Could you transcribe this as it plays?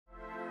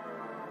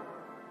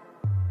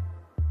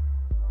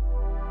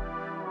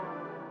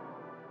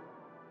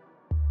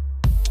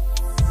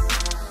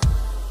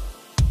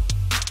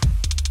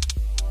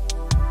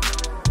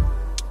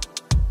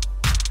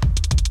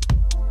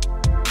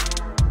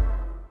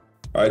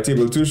Alright,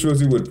 table 2 shows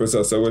the word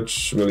processor,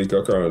 which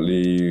Malika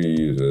currently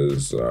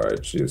uses.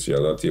 Alright, she has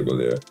a table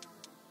there.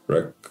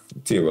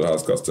 Table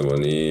has customer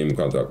name,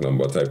 contact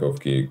number, type of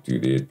cake, due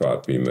date,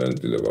 part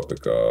payment, deliver,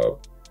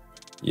 pickup.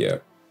 Yeah.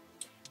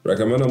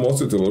 Recommend a more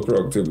suitable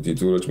productivity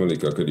tool which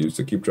Malika could use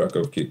to keep track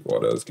of cake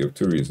orders. Give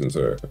 2 reasons,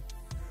 sir.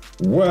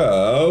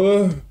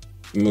 Well,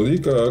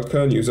 Malika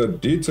can use a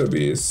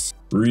database.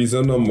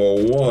 Reason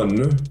number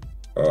 1,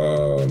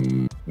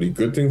 the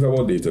good things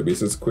about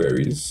database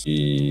queries.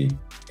 He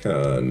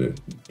can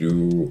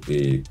do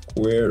a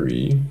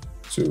query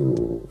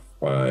to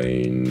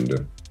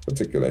find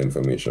particular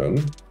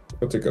information,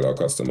 particular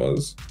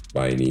customers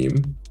by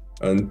name.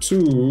 And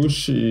 2,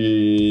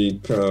 she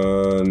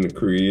can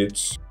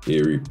create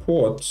a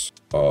report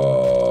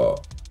of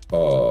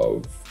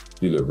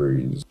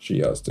deliveries she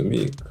has to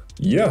make.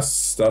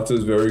 Yes, that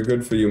is very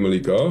good for you,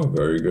 Malika.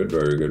 Very good,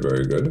 very good,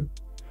 very good.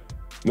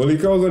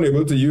 Malika was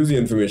unable to use the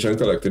information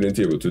collected in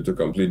Table 2 to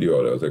complete the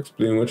orders.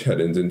 Explain which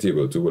headings in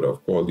Table 2 would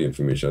have caused the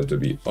information to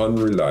be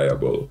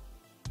unreliable.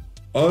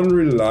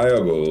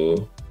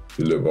 Unreliable.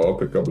 Deliver or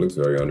pickup looks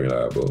very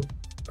unreliable.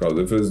 Because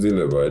if it's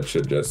deliver, it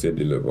should just say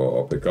deliver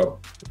or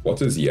pickup.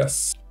 What is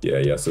yes? Yeah,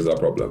 yes is a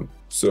problem.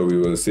 So we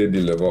will say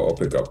deliver or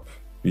pickup.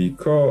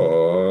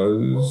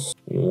 Because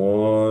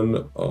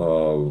one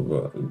of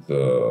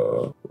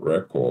the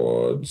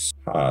records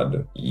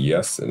had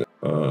yes in it.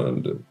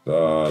 And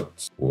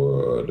that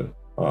would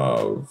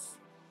have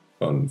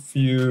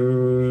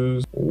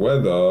confused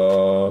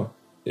whether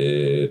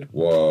it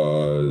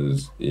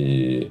was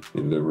a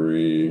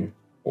delivery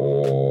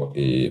or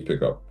a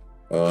pickup.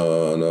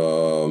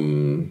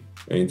 And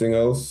anything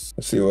else?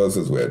 Let's see what else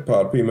is weird.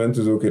 Part payment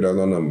is okay, that's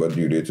a number.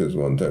 Due date is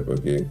one type,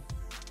 okay.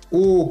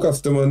 Oh,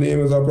 customer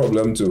name is a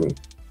problem too.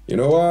 You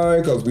know why?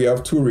 Because we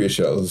have 2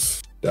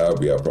 Rachels. That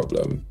would be a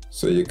problem.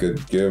 So you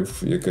could get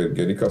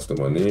the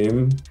customer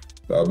name.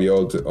 That'll be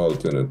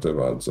alternative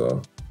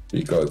answer.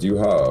 Because you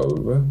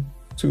have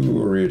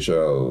 2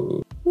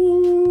 Rachels.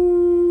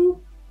 Ooh.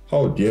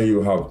 How dare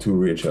you have 2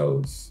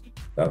 Rachels?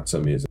 That's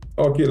amazing.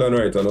 Okay, Lan,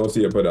 right, and I'll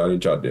see you put that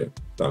in chat there.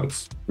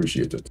 Thanks,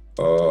 appreciate it.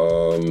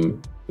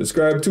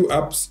 Describe 2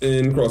 apps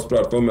in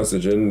cross-platform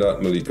messaging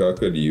that Malika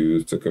could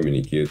use to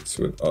communicate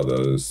with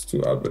others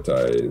to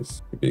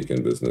advertise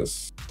baking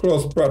business.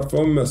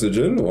 Cross-platform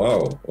messaging,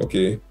 wow,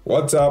 okay.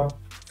 WhatsApp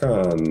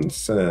can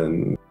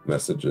send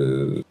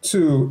messages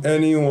to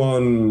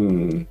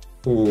anyone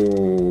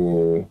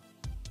who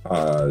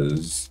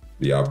has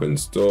the app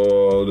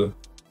installed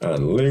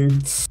and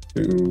linked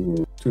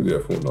to their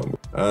phone number.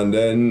 And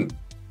then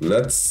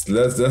let's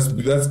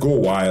go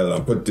wild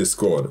and put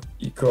Discord,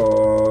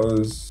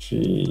 because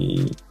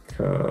she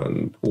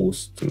can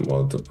post to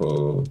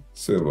multiple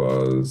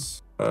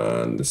servers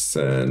and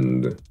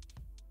send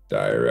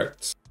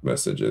direct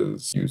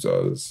messages to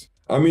users.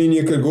 I mean,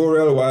 you could go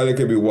real wild. It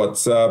could be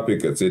WhatsApp, you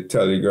could say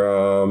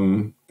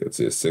Telegram, you could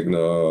say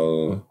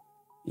Signal,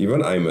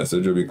 even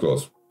iMessage will be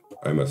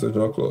iMessage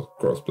not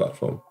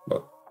cross-platform,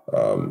 but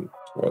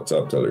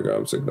WhatsApp,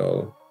 Telegram,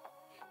 Signal.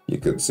 You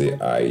could say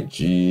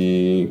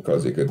IG,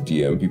 because you could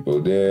DM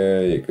people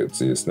there. You could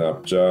say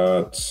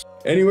Snapchat.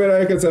 Anywhere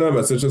that you can send a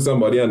message to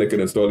somebody and they can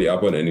install the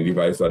app on any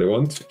device that they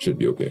want, it should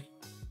be okay.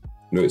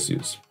 No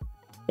issues.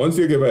 Once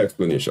you give an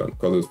explanation,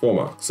 because it's 4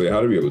 marks, so you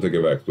have to be able to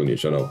give an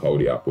explanation of how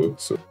the app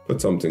works. So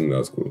put something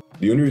that's cool.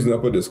 The only reason I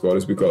put Discord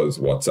is because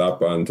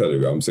WhatsApp and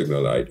Telegram,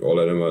 Signal, all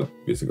of them are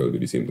basically do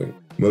the same thing.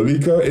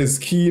 Malika is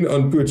keen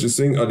on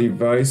purchasing a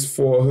device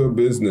for her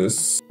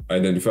business.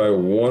 Identify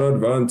one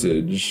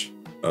advantage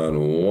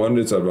and one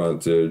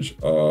disadvantage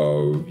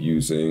of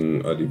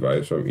using a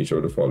device from each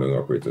of the following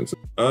operating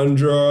systems.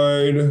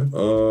 Android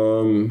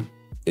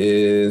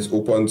is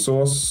open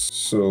source,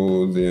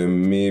 so there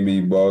may be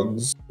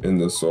bugs in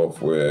the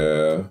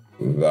software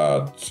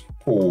that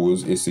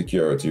pose a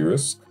security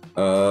risk.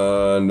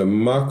 And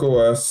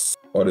macOS,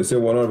 or they say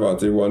one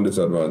advantage, one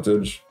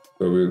disadvantage,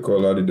 so we'll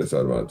call that the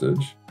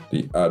disadvantage.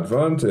 The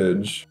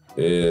advantage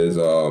is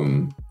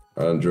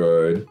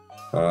Android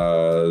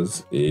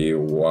has a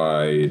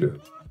wide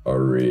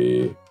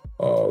array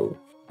of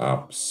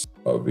apps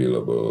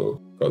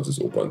available because it's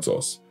open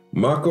source.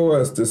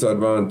 macOS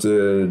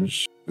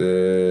disadvantage,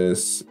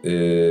 this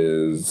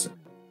is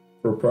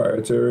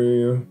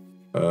proprietary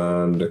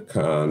and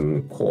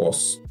can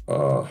cost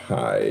a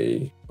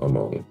high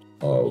amount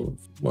of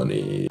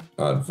money.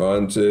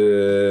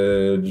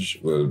 Advantage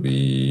will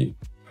be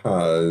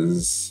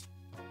has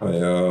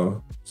higher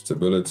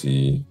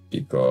stability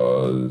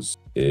because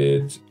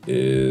it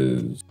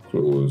is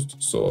closed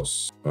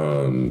source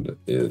and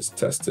is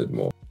tested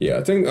more. Yeah,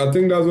 I think that's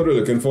what they're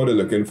looking for. They're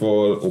looking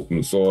for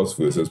open source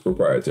versus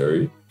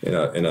proprietary in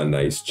a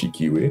nice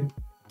cheeky way,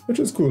 which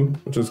is cool.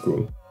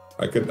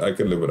 I could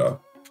live with that.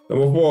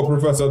 Number 4,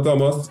 Professor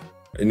Thomas.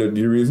 You know,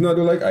 the reason I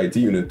don't like IT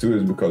Unit 2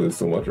 is because it's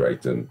so much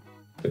writing.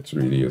 It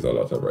really is a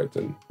lot of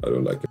writing. I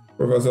don't like it.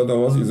 Professor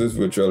Thomas uses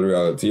virtual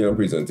reality and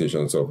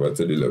presentation software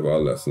to deliver a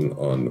lesson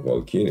on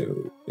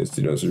volcanoes. His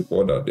students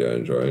report that they are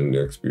enjoying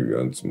the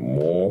experience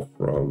more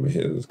from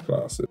his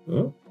classes.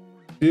 Huh?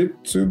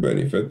 State 2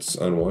 benefits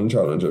and 1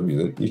 challenge of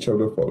using each of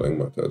the following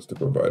methods to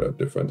provide a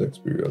different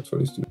experience for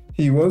the student.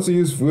 He wants to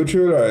use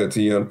virtual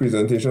reality and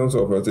presentation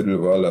software to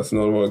deliver a lesson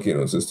on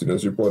volcanoes, so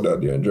students report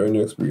that they're enjoying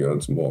the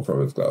experience more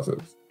from his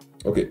classes.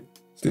 Okay,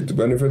 state 2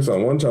 benefits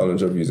and 1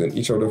 challenge of using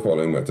each of the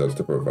following methods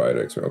to provide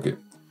experience. Okay,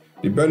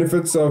 the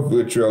benefits of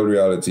virtual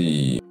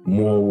reality.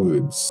 More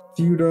words.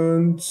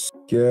 Students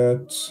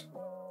get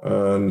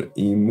an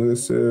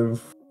immersive.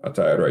 I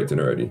tired writing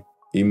already.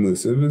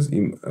 Immersive is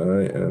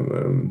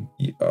I-M-M-E-R-S.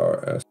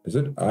 Is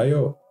it I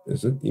or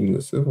is it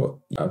immersive or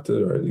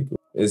after really good?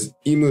 It's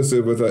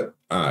immersive with an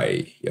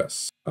I.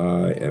 Yes.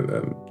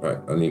 I-M-M. Right.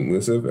 An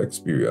immersive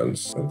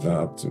experience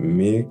that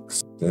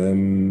makes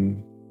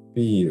them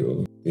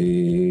feel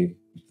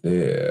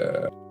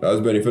there.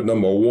 That's benefit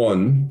number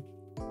 1.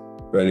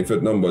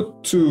 Benefit number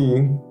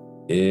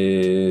 2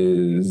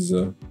 is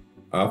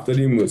after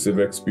the immersive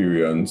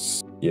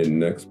experience, your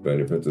next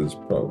benefit is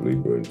probably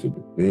going to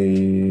be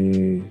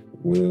they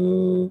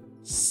will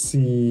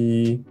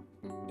see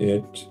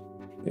it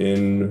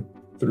in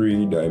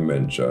 3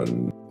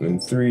 dimensions, in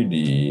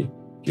 3D,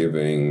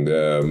 giving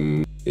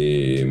them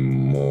a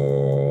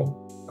more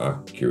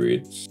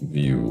accurate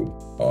view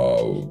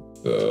of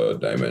the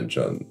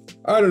dimension.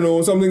 I don't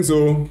know, something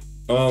so.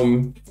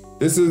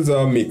 This is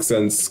a make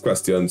sense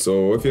question,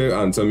 so if your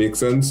answer makes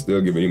sense,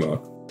 they'll give you the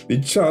mark. The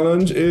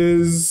challenge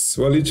is,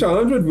 well, the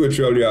challenge with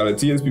virtual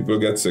reality is people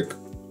get sick.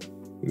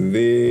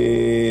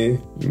 They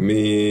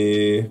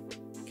may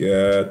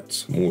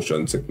get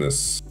motion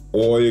sickness,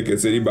 or you could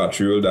say the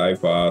battery will die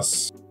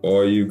fast,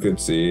 or you could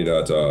say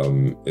that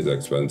it's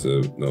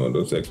expensive. No,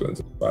 those are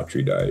expensive.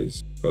 Battery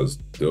dies because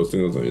those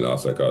things only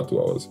last like 2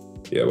 hours.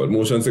 Yeah, but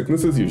motion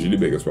sickness is usually the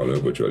biggest problem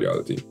with virtual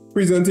reality.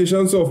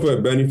 Presentation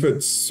software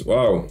benefits.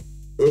 Wow.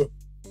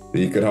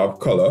 You could have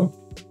color.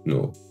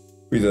 No.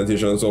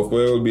 Presentation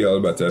software will be a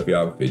little better if you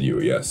have video.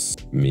 Yes.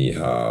 Me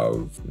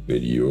have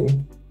video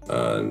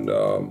and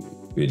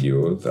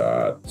video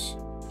that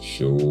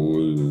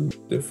shows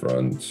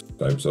different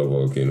types of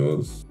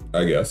volcanoes.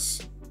 I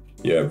guess.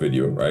 Yeah,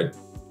 video, right?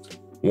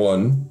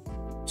 1.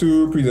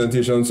 2,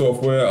 presentation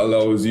software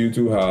allows you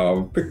to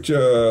have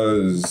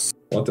pictures.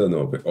 What else?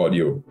 No,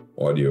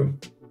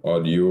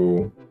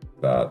 audio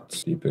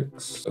that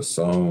depicts the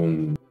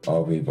sound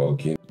of a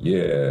volcano.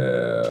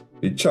 Yeah.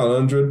 The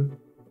challenge with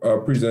a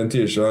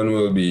presentation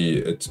will be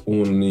it's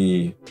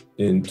only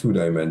in 2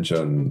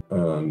 dimensions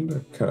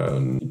and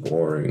can be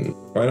boring.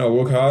 Why not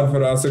work hard for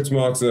that 6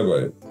 marks there,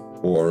 boy?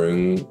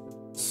 Boring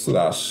 /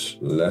 less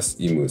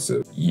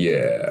immersive.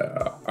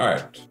 Yeah.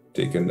 Alright,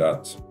 taking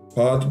that.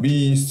 Part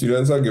B,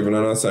 students are given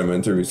an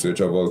assignment to research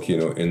a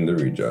volcano in the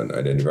region.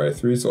 Identify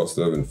 3 sources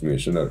of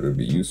information that will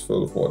be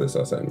useful for this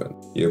assignment.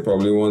 You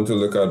probably want to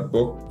look at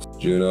books,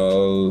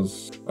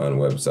 journals, and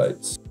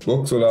websites.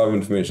 Books will have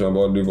information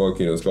about the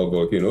volcanoes called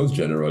volcanoes,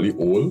 generally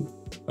old.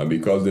 And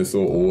because they're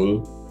so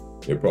old,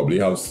 they probably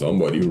have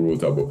somebody who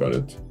wrote a book on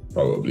it.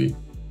 Probably.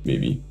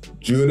 Maybe.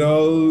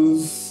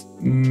 Journals.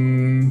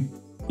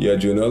 Yeah,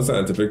 journals,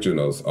 scientific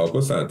journals. I'll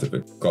put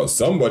scientific. Because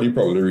somebody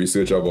probably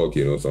researched a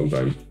volcano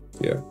sometime.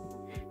 Yeah.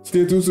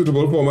 State 2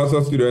 suitable formats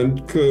a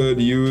student could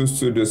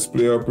use to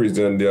display or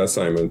present their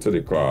assignment to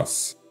the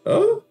class.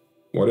 Huh?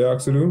 What they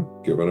asked to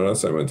do? Given an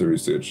assignment to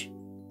research.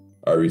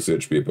 A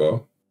research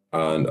paper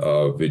and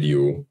a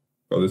video.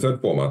 Well, they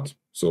said format.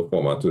 So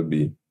format would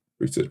be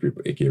research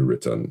paper, aka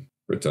written.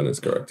 Written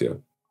is correct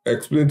here.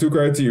 Explain 2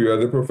 criteria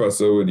the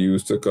professor would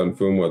use to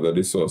confirm whether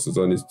the sources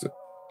on this.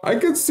 I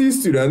could see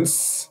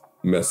students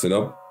messing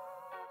up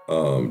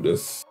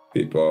this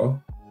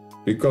paper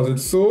because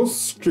it's so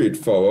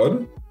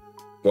straightforward,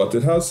 but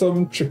it has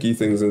some tricky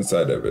things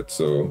inside of it.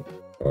 So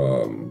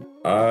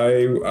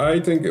I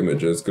think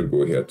images could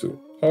go here too.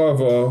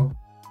 However,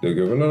 they're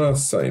given an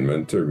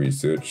assignment to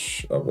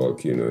research a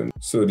volcano.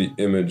 So the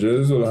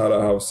images will have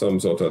to have some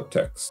sort of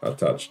text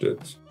attached to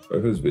it.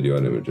 If it's video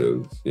and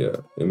images, yeah,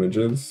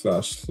 images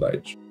 /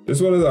 slide.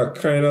 This one is a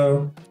kind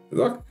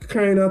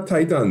of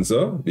tight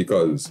answer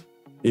because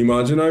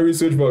imagine I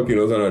research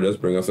volcanoes and I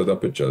just bring a set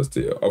of pictures to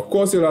you. Of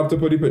course, you'll have to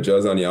put the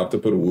pictures and you have to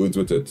put words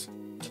with it.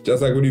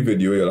 Just like with the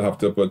video, you'll have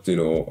to put,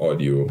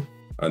 audio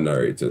and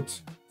narrate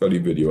it. For the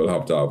video, you'll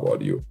have to have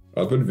audio.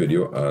 I'll put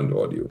video and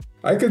audio.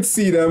 I could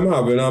see them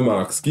having a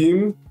mark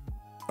scheme,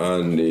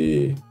 and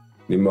the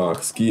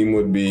mark scheme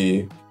would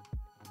be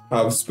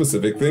have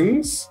specific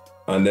things,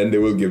 and then they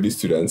will give the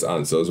students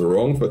answers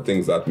wrong for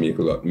things that make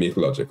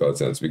logical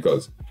sense,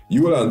 because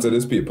you will answer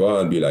this paper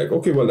and be like,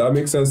 okay, well, that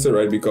makes sense to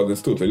write because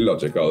it's totally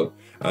logical.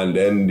 And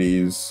then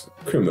these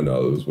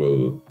criminals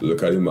will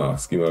look at the mark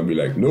scheme and be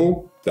like,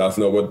 no, that's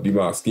not what the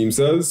mark scheme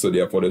says, so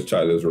therefore this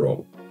child is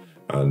wrong.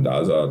 And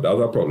that's a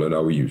problem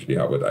that we usually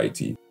have with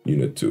IT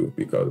Unit 2,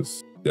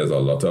 because there's a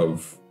lot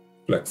of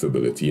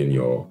flexibility in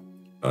your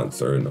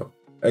answer.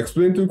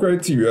 Explain 2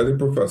 criteria the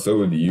professor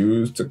would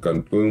use to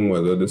confirm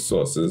whether the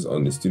sources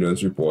on the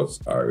students' reports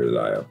are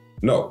reliable.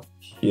 Now,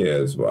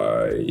 here's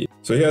why.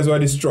 So here's why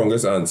the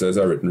strongest answer is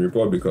a written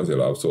report, because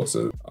you'll have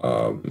sources.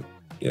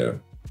 Yeah.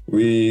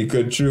 We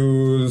could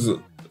choose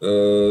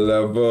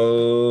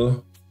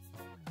level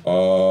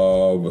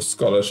of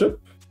scholarship.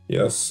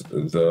 Yes,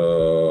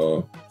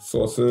 the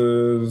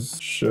sources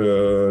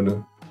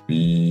should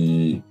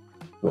be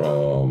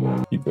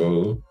from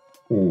people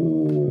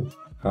who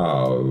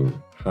have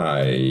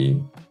high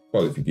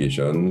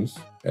qualifications,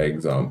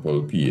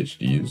 example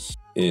PhDs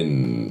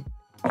in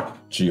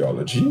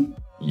geology.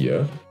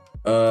 Yeah.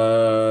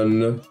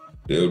 And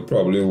they'll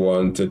probably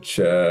want to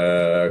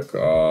check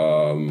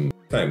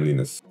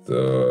timeliness,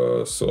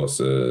 the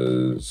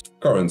sources,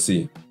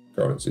 currency.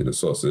 The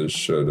sources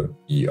should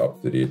be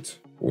up to date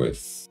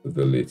with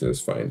the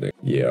latest finding.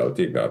 Yeah, I'll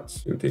take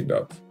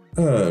that.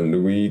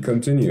 And we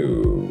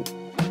continue.